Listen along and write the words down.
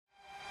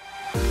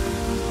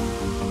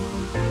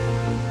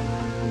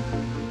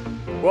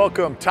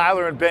Welcome,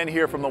 Tyler and Ben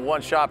here from the One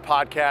Shot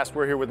Podcast.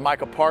 We're here with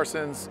Micah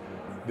Parsons,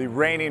 the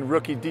reigning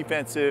rookie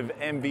defensive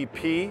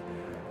MVP.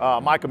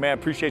 Micah, man,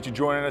 appreciate you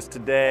joining us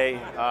today.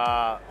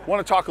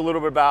 Want to talk a little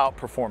bit about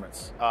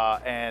performance.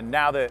 And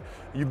now that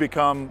you've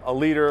become a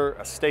leader,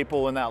 a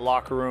staple in that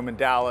locker room in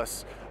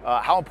Dallas,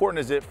 how important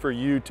is it for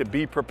you to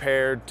be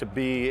prepared, to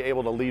be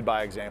able to lead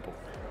by example?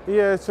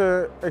 Yeah, it's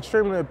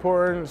extremely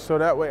important, so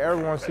that way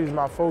everyone sees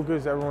my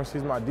focus, everyone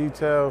sees my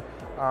detail,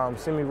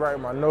 see me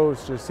writing my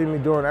notes, just see me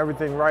doing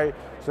everything right,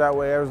 so that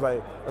way everyone's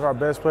like, if our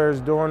best player is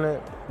doing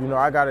it, you know,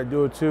 I got to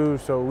do it too,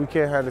 so we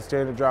can't have the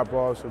standard drop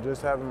off. So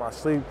just having my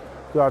sleep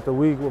throughout the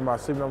week with my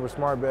sleep number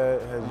smart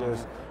bed has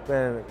just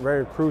been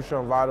very crucial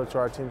and vital to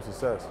our team's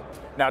success.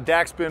 Now,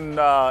 Dak's been in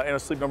a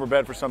sleep number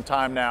bed for some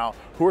time now.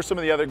 Who are some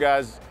of the other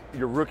guys,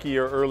 your rookie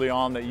or early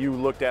on, that you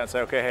looked at and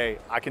said, okay, hey,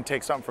 I can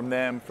take something from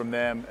them,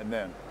 and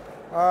then?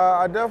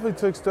 I definitely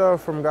took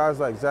stuff from guys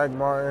like Zach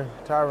Martin,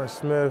 Tyron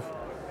Smith.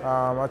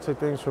 I took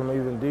things from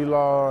even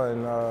D-Law,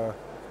 and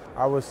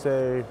I would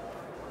say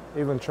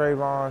even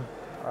Trayvon.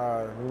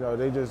 You know,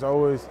 they just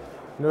always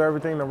knew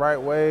everything the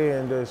right way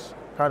and just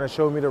kind of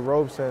showed me the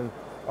ropes and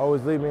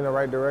always lead me in the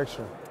right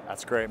direction.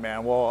 That's great,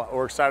 man. Well,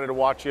 we're excited to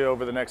watch you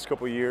over the next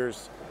couple of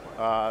years,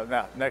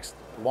 next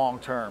long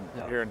term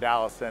here in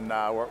Dallas, and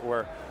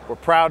we're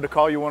proud to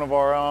call you one of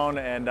our own.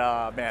 And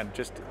man,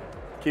 just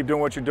keep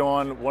doing what you're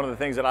doing. One of the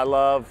things that I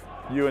love,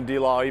 you and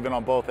D-Law, even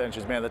on both ends,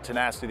 is, man, the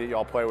tenacity that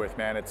y'all play with,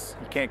 man. You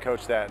can't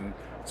coach that, and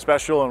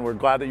special, and we're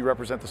glad that you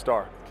represent the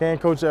Star. Can't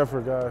coach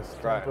effort, guys.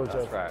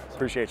 That's right.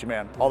 Appreciate you,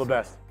 man. All the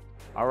best.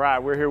 All right,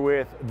 we're here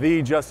with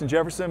the Justin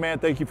Jefferson, man.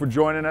 Thank you for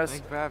joining us.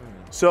 Thanks for having me.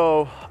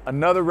 So,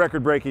 another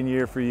record-breaking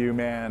year for you,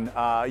 man.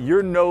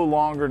 You're no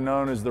longer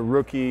known as the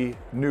rookie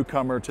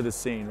newcomer to the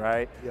scene,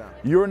 right? Yeah.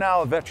 You're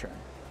now a veteran.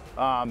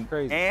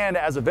 Crazy. And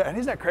as a veteran,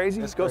 isn't that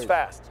crazy? It goes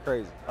fast. It's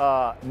crazy.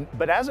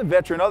 But as a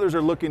veteran, others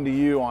are looking to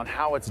you on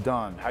how it's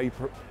done,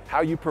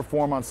 how you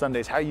perform on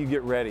Sundays, how you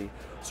get ready.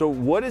 So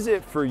what is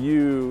it for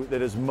you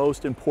that is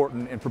most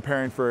important in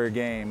preparing for a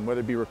game,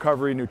 whether it be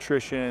recovery,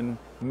 nutrition,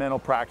 mental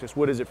practice?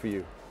 What is it for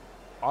you?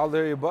 All of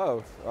the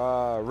above.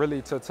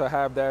 Really to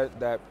have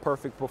that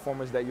perfect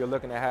performance that you're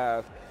looking to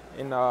have.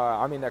 And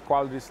I mean, that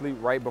quality sleep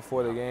right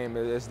before the game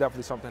is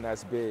definitely something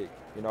that's big.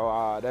 You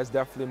know, that's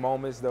definitely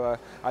moments that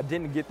I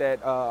didn't get that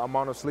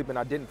amount of sleep and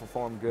I didn't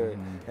perform good.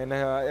 And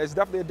it's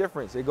definitely a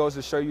difference. It goes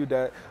to show you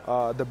that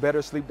the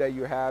better sleep that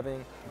you're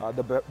having,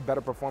 the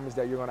better performance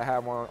that you're going to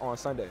have on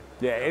Sunday.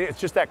 Yeah, it's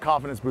just that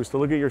confidence boost to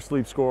look at your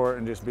sleep score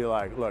and just be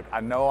like, look,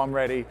 I know I'm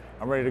ready.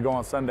 I'm ready to go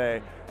on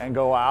Sunday and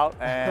go out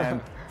and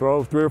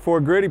throw 3 or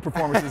 4 gritty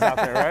performances out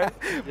there,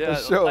 right? Yeah,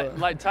 for sure.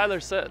 Like Tyler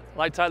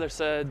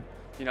said,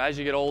 you know, as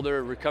you get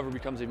older, recovery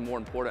becomes even more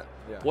important.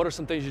 Yeah. What are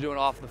some things you're doing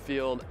off the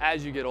field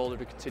as you get older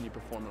to continue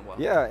performing well?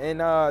 Yeah, and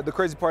the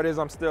crazy part is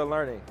I'm still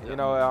learning. You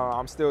know,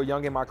 I'm still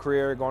young in my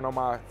career, going on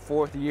my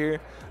 4th year.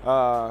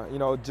 You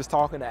know, just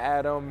talking to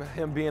Adam,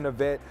 him being a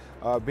vet,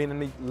 being in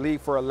the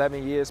league for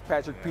 11 years,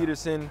 Patrick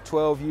Peterson,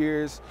 12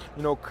 years,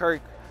 you know,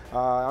 Kirk.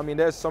 I mean,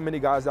 there's so many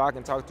guys that I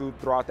can talk to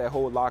throughout that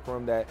whole locker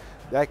room that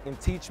can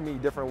teach me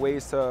different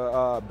ways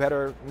to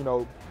better, you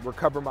know,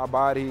 recover my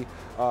body,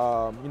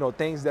 you know,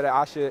 things that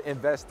I should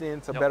invest in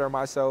to better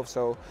myself.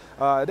 So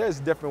there's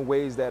different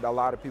ways that a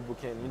lot of people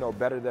can, you know,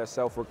 better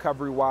themselves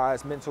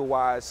recovery-wise,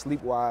 mental-wise,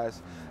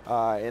 sleep-wise,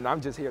 and I'm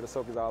just here to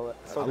soak it all up.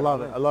 I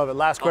love it. I love it.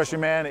 Last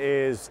question, man,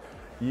 is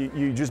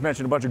you just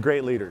mentioned a bunch of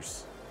great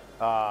leaders.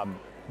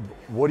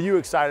 What are you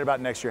excited about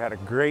next year? Had a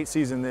great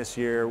season this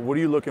year. What are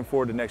you looking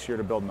forward to next year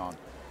to building on?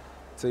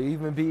 To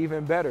even be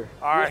even better.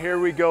 All right, here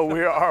we go.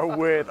 We are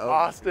with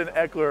Austin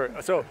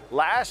Ekeler. So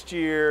last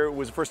year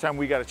was the first time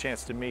we got a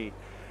chance to meet.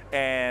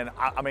 And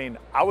I mean,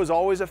 I was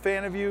always a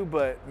fan of you,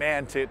 but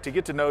man, to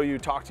get to know you,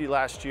 talk to you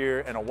last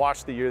year, and to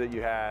watch the year that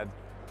you had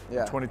in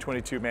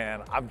 2022,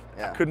 man, I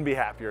couldn't be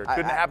happier. It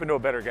couldn't happen to a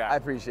better guy. I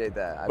appreciate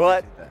that.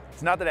 But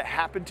it's not that it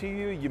happened to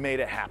you, you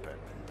made it happen.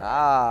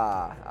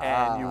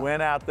 And you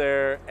went out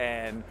there,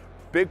 and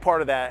big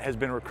part of that has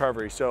been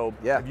recovery. So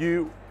have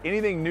you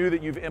anything new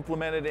that you've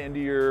implemented into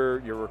your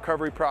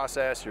recovery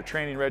process, your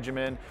training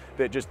regimen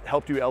that just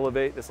helped you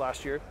elevate this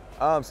last year?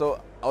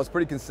 So I was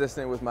pretty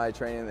consistent with my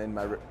training and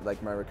my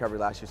recovery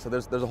last year. So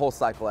there's a whole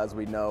cycle, as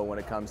we know, when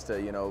it comes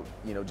to you know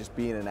just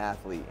being an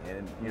athlete,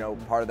 and you know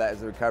part of that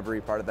is the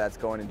recovery, part of that's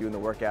going and doing the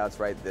workouts,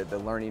 right? The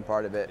learning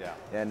part of it.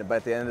 But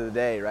at the end of the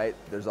day, right?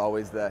 There's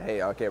always the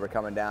hey, okay, we're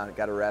coming down,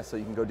 got to rest, so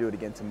you can go do it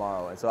again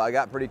tomorrow. And so I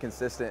got pretty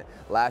consistent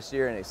last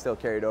year, and it still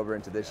carried over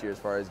into this year as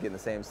far as getting the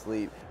same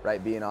sleep,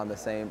 right? Being on the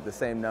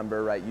same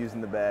number, right? Using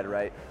the bed,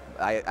 right?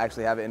 I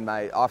actually have it in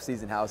my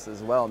off-season house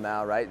as well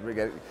now, right? We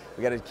got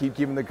to keep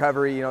keeping the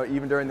recovery, you know,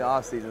 even during the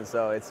off-season.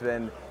 So it's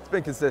been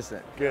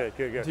consistent. Good.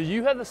 Do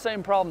you have the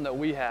same problem that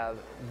we have,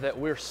 that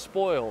we're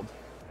spoiled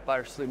by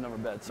our sleep number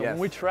bed? So when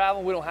we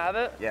travel, we don't have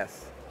it?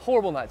 Yes.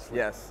 Horrible night's sleep.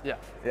 Yes. Yeah.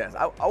 Yes.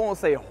 I won't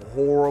say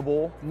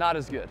horrible. Not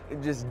as good.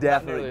 Just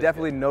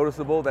definitely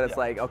noticeable that it's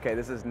like, okay,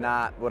 this is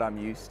not what I'm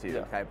used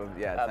to type of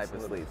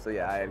sleep. So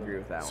yeah, I agree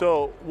with that one.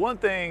 So one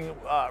thing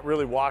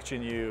really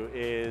watching you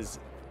is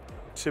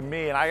to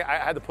me, and I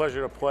had the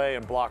pleasure to play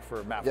and block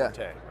for Matt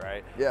Forte,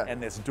 right? Yeah.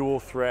 And this dual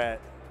threat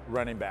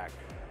running back.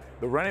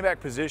 The running back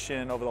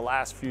position over the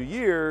last few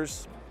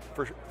years,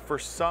 for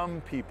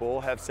some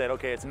people have said,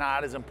 okay, it's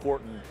not as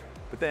important.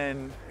 But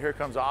then here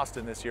comes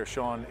Austin this year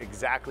showing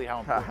exactly how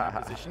important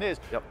that position is.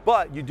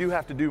 But you do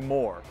have to do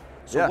more.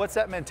 So what's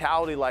that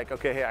mentality like?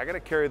 Okay, hey, I got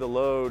to carry the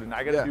load and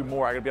I got to do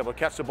more. I got to be able to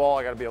catch the ball.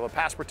 I got to be able to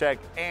pass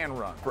protect and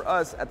run. For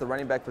us at the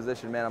running back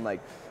position, man, I'm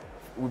like,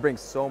 we bring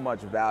so much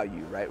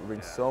value, right? We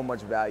bring so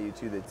much value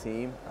to the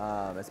team,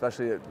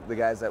 especially the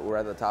guys that were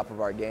at the top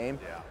of our game,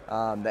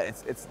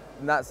 that it's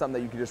not something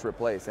that you can just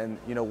replace. And,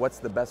 you know, what's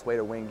the best way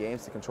to win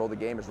games, to control the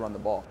game, is run the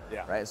ball,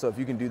 right? So if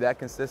you can do that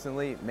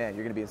consistently, man,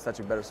 you're going to be in such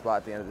a better spot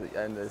at the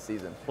end of the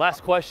season.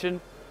 Last question.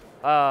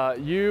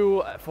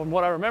 You, from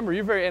what I remember,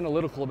 you're very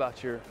analytical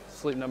about your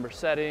sleep number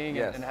setting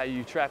and how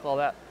you track all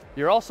that.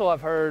 You're also,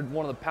 I've heard,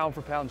 one of the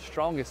pound-for-pound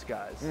strongest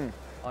guys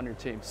on your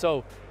team.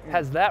 So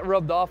has that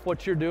rubbed off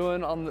what you're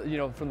doing on the, you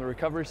know, from the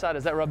recovery side?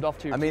 Has that rubbed off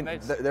to your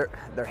teammates? I mean,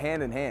 they're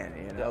hand in hand,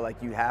 you know,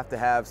 like you have to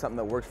have something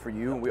that works for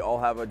you, and we all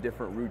have a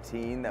different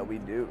routine that we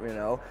do, you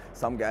know.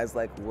 Some guys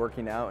like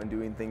working out and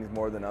doing things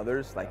more than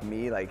others, like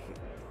me, like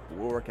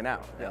we're working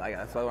out. Like,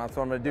 that's what I'm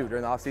gonna do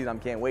during the off season. I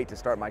can't wait to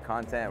start my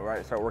content,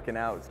 right? Start working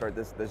out, start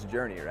this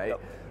journey, right?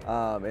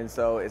 And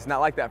so it's not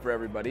like that for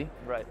everybody,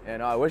 right?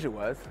 And I wish it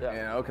was, you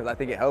know, because I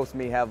think it helps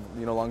me have,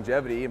 you know,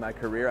 longevity in my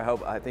career.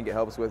 I think it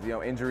helps with, you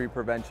know, injury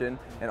prevention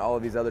and all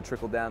of these other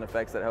trickle down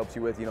effects that helps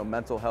you with, you know,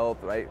 mental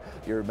health, right?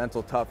 Your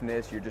mental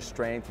toughness, your just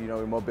strength, you know,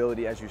 your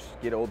mobility as you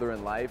get older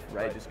in life,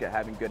 right? Just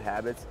having good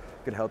habits,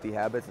 good healthy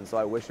habits. And so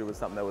I wish it was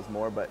something that was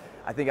more, but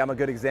I think I'm a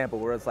good example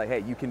where it's like,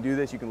 hey, you can do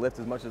this, you can lift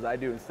as much as I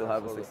do and still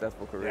have a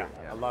successful career.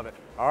 I love it.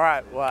 All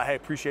right, well, hey,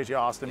 appreciate you,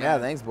 Austin. Yeah,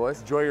 man. Thanks, boys.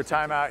 Enjoy your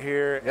time out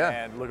here,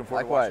 and looking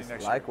forward to watching you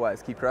next year.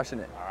 Likewise, keep crushing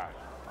it. All right.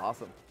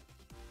 Awesome.